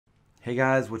Hey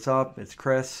guys, what's up? It's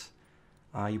Chris.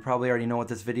 You probably already know what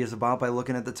this video is about by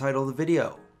looking at the title of the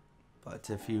video. But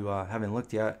if you haven't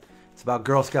looked yet, it's about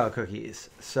Girl Scout cookies.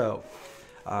 So,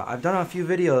 I've done a few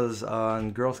videos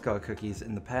on Girl Scout cookies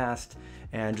in the past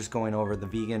and just going over the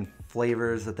vegan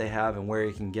flavors that they have and where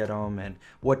you can get them and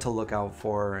what to look out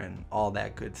for and all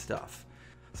that good stuff.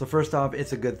 So first off,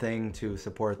 it's a good thing to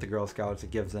support the Girl Scouts.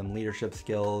 It gives them leadership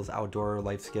skills, outdoor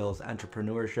life skills,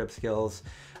 entrepreneurship skills.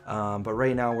 But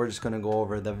right now we're just going to go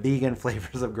over the vegan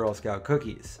flavors of Girl Scout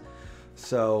cookies.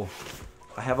 So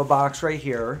I have a box right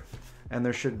here and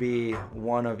there should be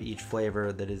one of each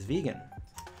flavor that is vegan.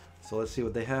 So let's see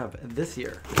what they have this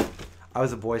year. I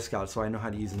was a Boy Scout, so I know how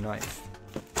to use a knife.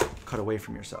 Cut away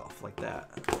from yourself like that.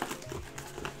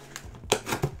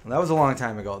 That was a long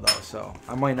time ago though, so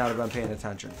I might not have been paying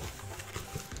attention.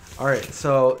 Alright,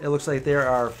 so it looks like there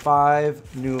are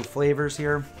 5 new flavors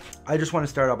here. I just want to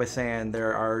start out by saying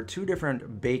there are 2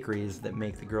 different bakeries that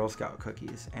make the Girl Scout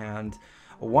cookies, and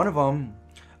one of them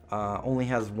only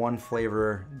has 1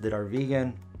 flavor that are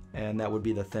vegan, and that would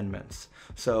be the Thin Mints.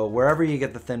 So wherever you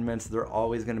get the Thin Mints, they're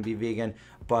always going to be vegan,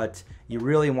 but you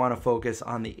really want to focus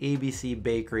on the ABC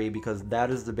Bakery because that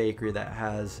is the bakery that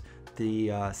has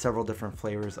the several different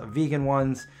flavors of vegan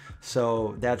ones.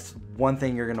 So that's one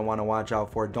thing you're going to want to watch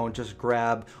out for. Don't just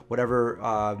grab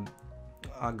whatever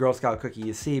Girl Scout cookie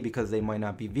you see because they might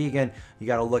not be vegan. You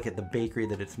got to look at the bakery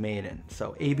that it's made in.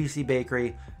 So ABC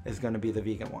Bakery is going to be the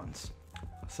vegan ones.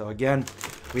 So again,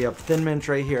 we have Thin Mints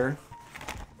right here,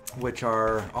 which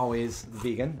are always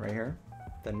vegan right here.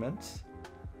 Thin Mints.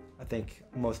 I think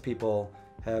most people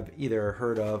have either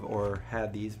heard of or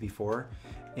had these before.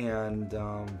 And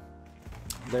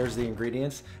there's the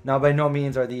ingredients. Now, by no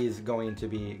means are these going to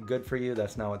be good for you.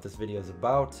 That's not what this video is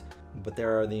about. But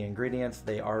there are the ingredients.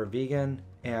 They are vegan,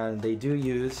 and they do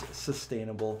use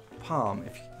sustainable palm,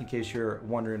 in case you're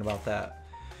wondering about that.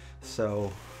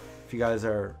 So if you guys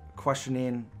are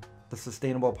questioning the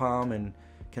sustainable palm and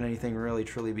can anything really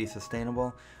truly be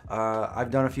sustainable, I've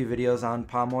done a few videos on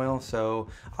palm oil, so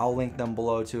I'll link them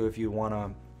below too if you want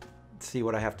to see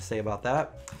what I have to say about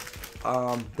that.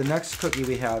 The next cookie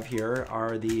we have here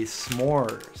are the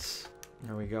s'mores.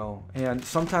 There we go. And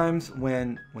sometimes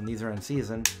when these are in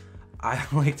season, I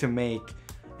like to make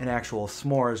an actual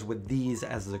s'mores with these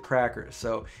as the crackers.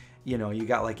 So, you know, you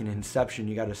got like an Inception,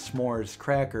 you got a s'mores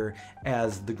cracker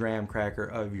as the graham cracker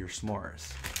of your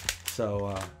s'mores.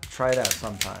 So try that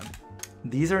sometime.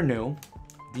 These are new.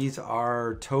 These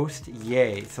are Toast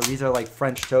Yay. So these are like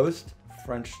French toast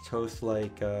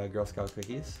like Girl Scout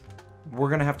cookies. We're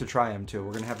gonna have to try them too.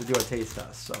 We're gonna have to do a taste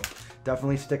test, so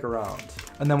definitely stick around.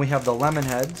 And then we have the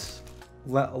lemonades.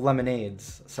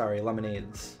 Lemonades.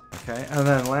 Okay, and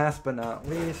then last but not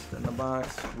least in the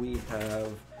box we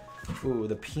have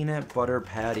the peanut butter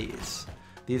patties.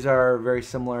 These are very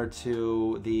similar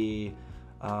to the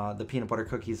peanut butter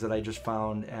cookies that I just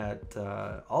found at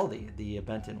Aldi, the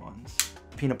Benton ones.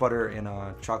 Peanut butter in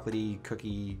a chocolatey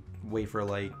cookie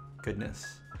wafer-like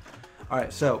goodness. All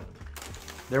right, so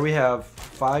there we have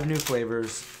 5 new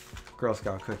flavors, Girl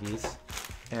Scout cookies,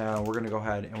 and we're gonna go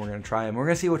ahead and we're gonna try them. We're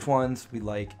gonna see which ones we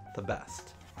like the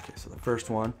best. Okay, so the first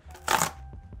one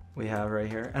we have right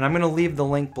here, and I'm gonna leave the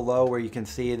link below where you can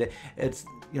see that it's,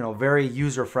 you know, very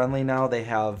user-friendly now. They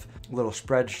have little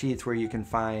spreadsheets where you can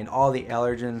find all the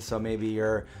allergens. So maybe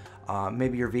you're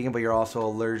vegan, but you're also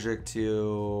allergic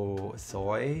to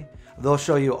soy. They'll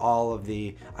show you all of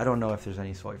the, I don't know if there's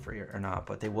any soy free or not,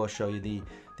 but they will show you the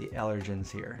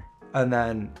allergens here. And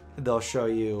then they'll show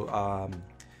you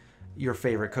your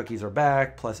favorite cookies are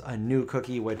back, plus a new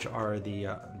cookie, which are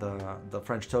the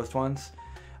French toast ones.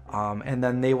 And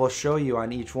then they will show you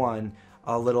on each one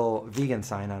a little vegan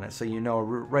sign on it, so you know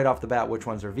right off the bat which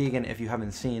ones are vegan. If you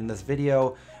haven't seen this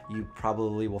video, you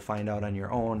probably will find out on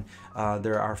your own.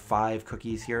 There are 5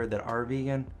 cookies here that are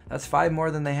vegan. That's 5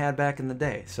 more than they had back in the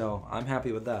day, so I'm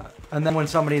happy with that. And then when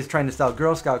somebody's trying to sell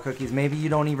Girl Scout cookies, maybe you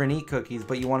don't even eat cookies,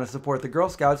 but you want to support the Girl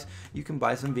Scouts, you can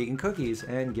buy some vegan cookies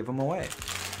and give them away.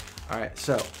 All right,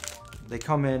 so they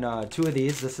come in 2 of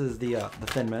these. This is the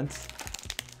Thin Mints.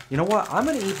 You know what? I'm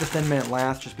gonna eat the Thin Mint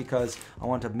last just because I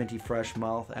want a minty fresh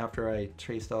mouth after I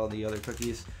taste all the other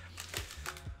cookies.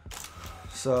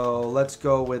 So let's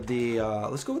go with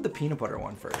the peanut butter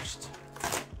one first.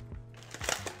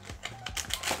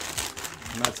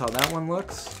 And that's how that one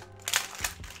looks.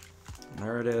 And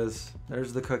there it is.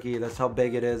 There's the cookie. That's how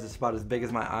big it is. It's about as big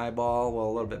as my eyeball. Well,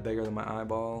 a little bit bigger than my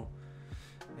eyeball.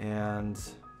 And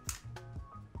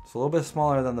it's a little bit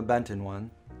smaller than the Benton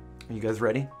one. Are you guys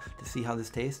ready to see how this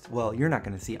tastes? Well, you're not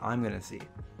going to see, I'm going to see.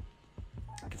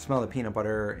 I can smell the peanut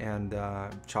butter and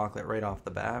chocolate right off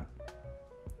the bat.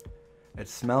 It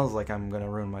smells like I'm gonna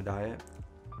ruin my diet.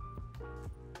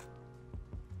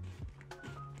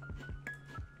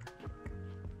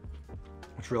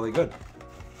 It's really good.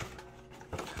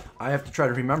 I have to try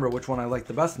to remember which one I like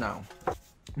the best now.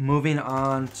 Moving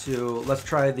on to, let's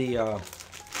try the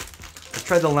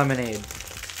lemonade.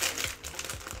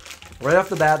 Right off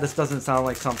the bat, this doesn't sound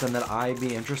like something that I'd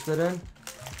be interested in.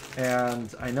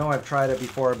 And I know I've tried it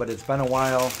before, but it's been a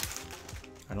while.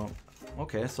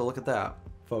 Okay, so look at that.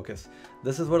 Focus.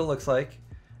 This is what it looks like.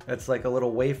 It's like a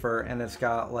little wafer, and it's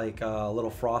got like a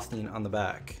little frosting on the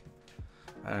back.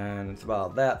 And it's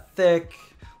about that thick.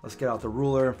 Let's get out the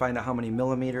ruler and find out how many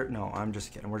millimeters. No, I'm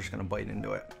just kidding. We're just gonna bite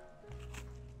into it.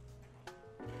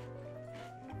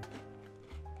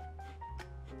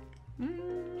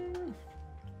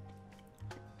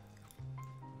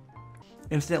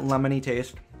 Instant lemony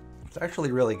taste. It's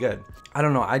actually really good. I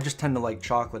don't know, I just tend to like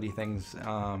chocolatey things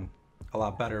a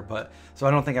lot better, but so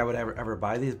I don't think I would ever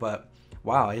buy these, but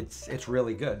wow, it's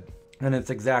really good. And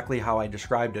it's exactly how I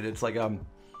described it. It's like a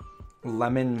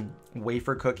lemon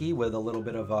wafer cookie with a little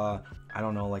bit of I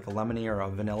don't know, like a lemony or a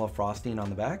vanilla frosting on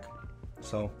the back.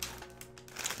 So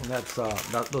those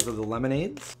are the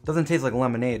lemonades. Doesn't taste like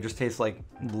lemonade, it just tastes like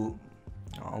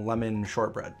lemon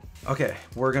shortbread. Okay,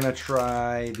 we're gonna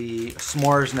try the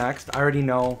s'mores next. I already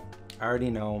know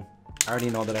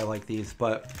that I like these,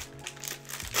 but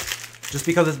just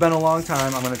because it's been a long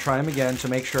time, I'm gonna try them again to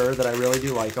make sure that I really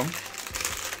do like them.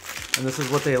 And this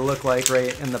is what they look like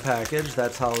right in the package.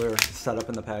 That's how they're set up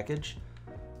in the package.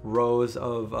 Rows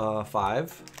of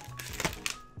 5.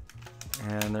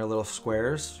 And they're little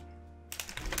squares.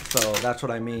 So that's what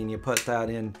I mean. You put that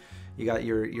in, you got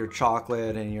your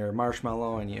chocolate and your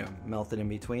marshmallow, and you melt it in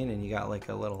between, and you got like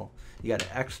you got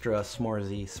extra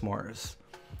s'moresy s'mores.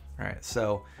 All right,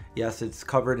 so yes, it's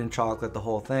covered in chocolate, the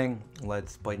whole thing.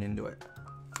 Let's bite into it.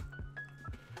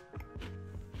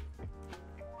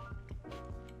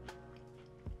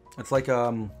 It's like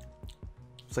a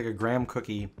graham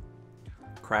cookie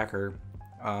cracker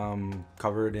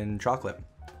covered in chocolate.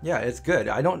 Yeah, it's good.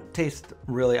 I don't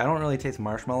really taste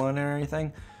marshmallow in it or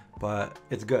anything, but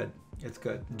it's good. It's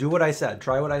good. Do what I said.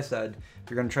 Try what I said. If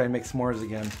you're gonna try and make s'mores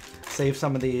again, save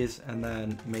some of these and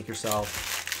then make yourself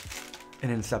an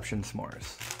Inception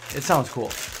s'mores. It sounds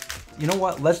cool. You know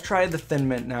what? Let's try the Thin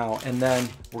Mint now, and then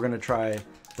we're gonna try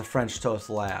the French toast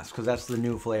last, because that's the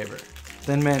new flavor.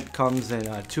 Thin Mint comes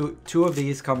in two of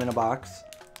these come in a box.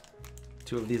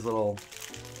 2 of these little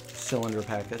cylinder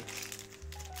packets,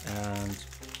 and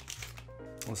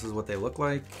this is what they look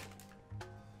like.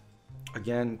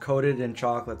 Again, coated in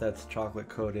chocolate. That's chocolate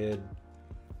coated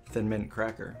Thin Mint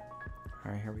cracker.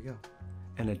 All right, here we go.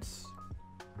 And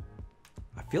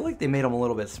I feel like they made them a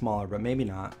little bit smaller, but maybe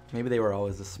not. Maybe they were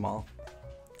always this small.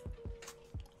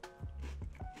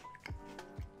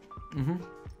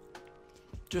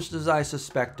 Just as I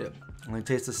suspected. And they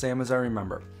taste the same as I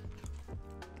remember.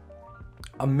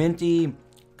 A minty,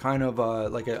 kind of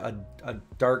like a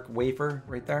dark wafer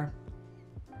right there.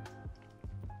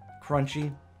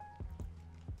 Crunchy,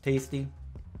 tasty,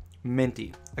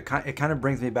 minty. It kind of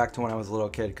brings me back to when I was a little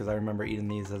kid, because I remember eating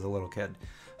these as a little kid.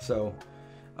 So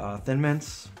Thin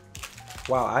Mints.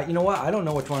 Wow, you know what? I don't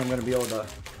know which one I'm going to be able to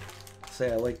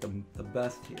say I like the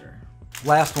best here.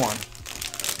 Last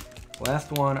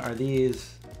one are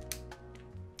these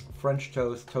French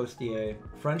Toast Toastier.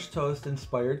 French toast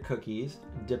inspired cookies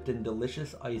dipped in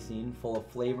delicious icing, full of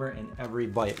flavor in every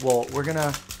bite. Well, we're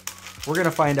gonna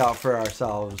find out for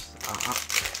ourselves.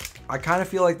 I kind of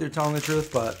feel like they're telling the truth,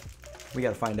 but we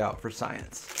gotta find out for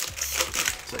science.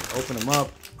 So open them up.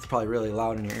 It's probably really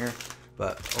loud in your ear,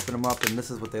 but open them up, and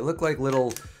this is what they look like.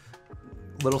 Little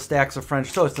stacks of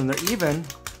French toast, and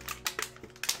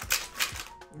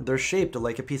they're shaped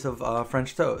like a piece of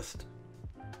French toast.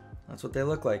 That's what they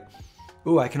look like.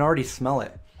 Ooh, I can already smell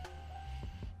it.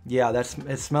 Yeah,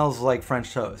 it smells like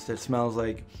French toast. It smells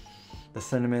like the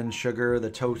cinnamon, sugar, the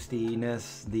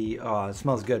toastiness, it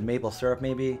smells good. Maple syrup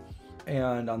maybe.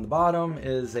 And on the bottom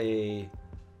is a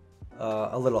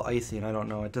little icing. I don't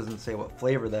know. It doesn't say what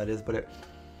flavor that is, but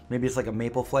maybe it's like a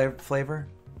maple flavor.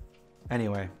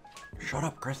 Anyway, shut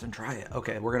up, Chris, and try it.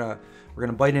 Okay, we're gonna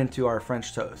bite into our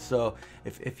French toast. So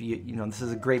if you know, this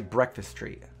is a great breakfast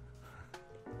treat.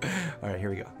 All right,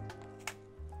 here we go.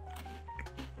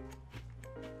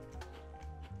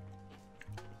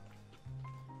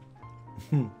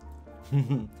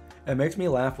 It makes me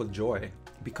laugh with joy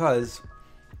because,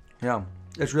 yeah,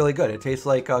 it's really good. It tastes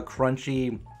like a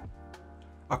crunchy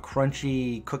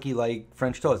cookie-like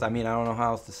French toast. I mean, I don't know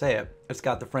how else to say it. It's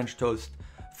got the French toast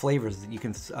flavors that you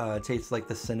can taste, like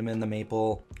the cinnamon, the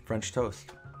maple French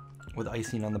toast with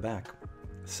icing on the back.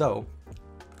 So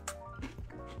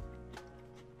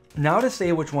Now to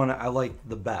say which one I like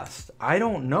the best, I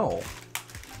don't know.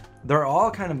 They're all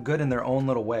kind of good in their own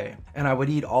little way, and I would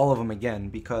eat all of them again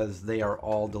because they are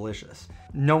all delicious.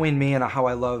 Knowing me and how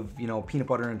I love, you know, peanut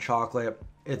butter and chocolate,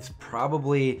 it's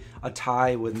probably a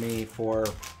tie with me for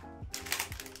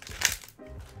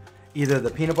either the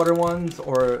peanut butter ones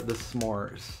or the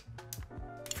s'mores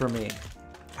for me.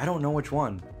 I don't know which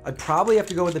one. I'd probably have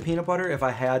to go with the peanut butter if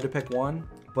I had to pick one,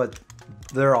 but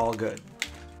they're all good.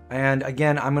 And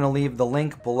again, I'm gonna leave the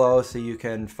link below so you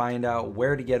can find out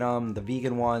where to get them, the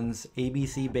vegan ones,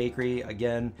 ABC Bakery,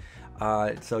 again.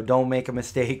 So don't make a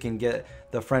mistake and get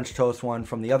the French toast one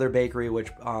from the other bakery, which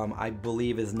I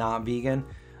believe is not vegan.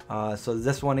 So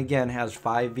this one, again, has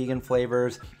 5 vegan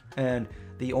flavors, and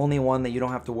the only one that you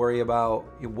don't have to worry about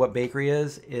what bakery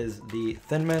is the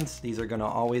Thin Mints. These are gonna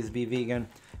always be vegan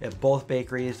at both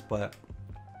bakeries, but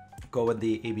go with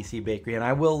the ABC Bakery, and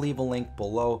I will leave a link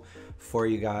below for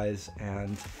you guys.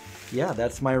 And yeah,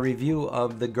 that's my review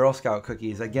of the Girl Scout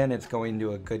cookies. Again, it's going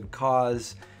to a good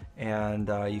cause, and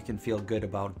you can feel good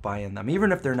about buying them.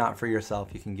 Even if they're not for yourself,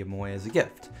 you can give them away as a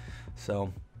gift.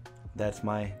 So that's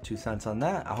my 2 cents on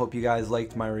that. I hope you guys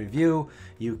liked my review.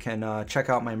 You can check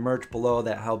out my merch below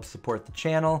that helps support the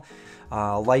channel.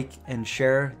 Like and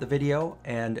share the video,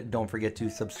 and don't forget to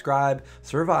subscribe,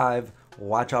 survive,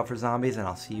 watch out for zombies, and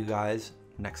I'll see you guys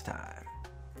next time.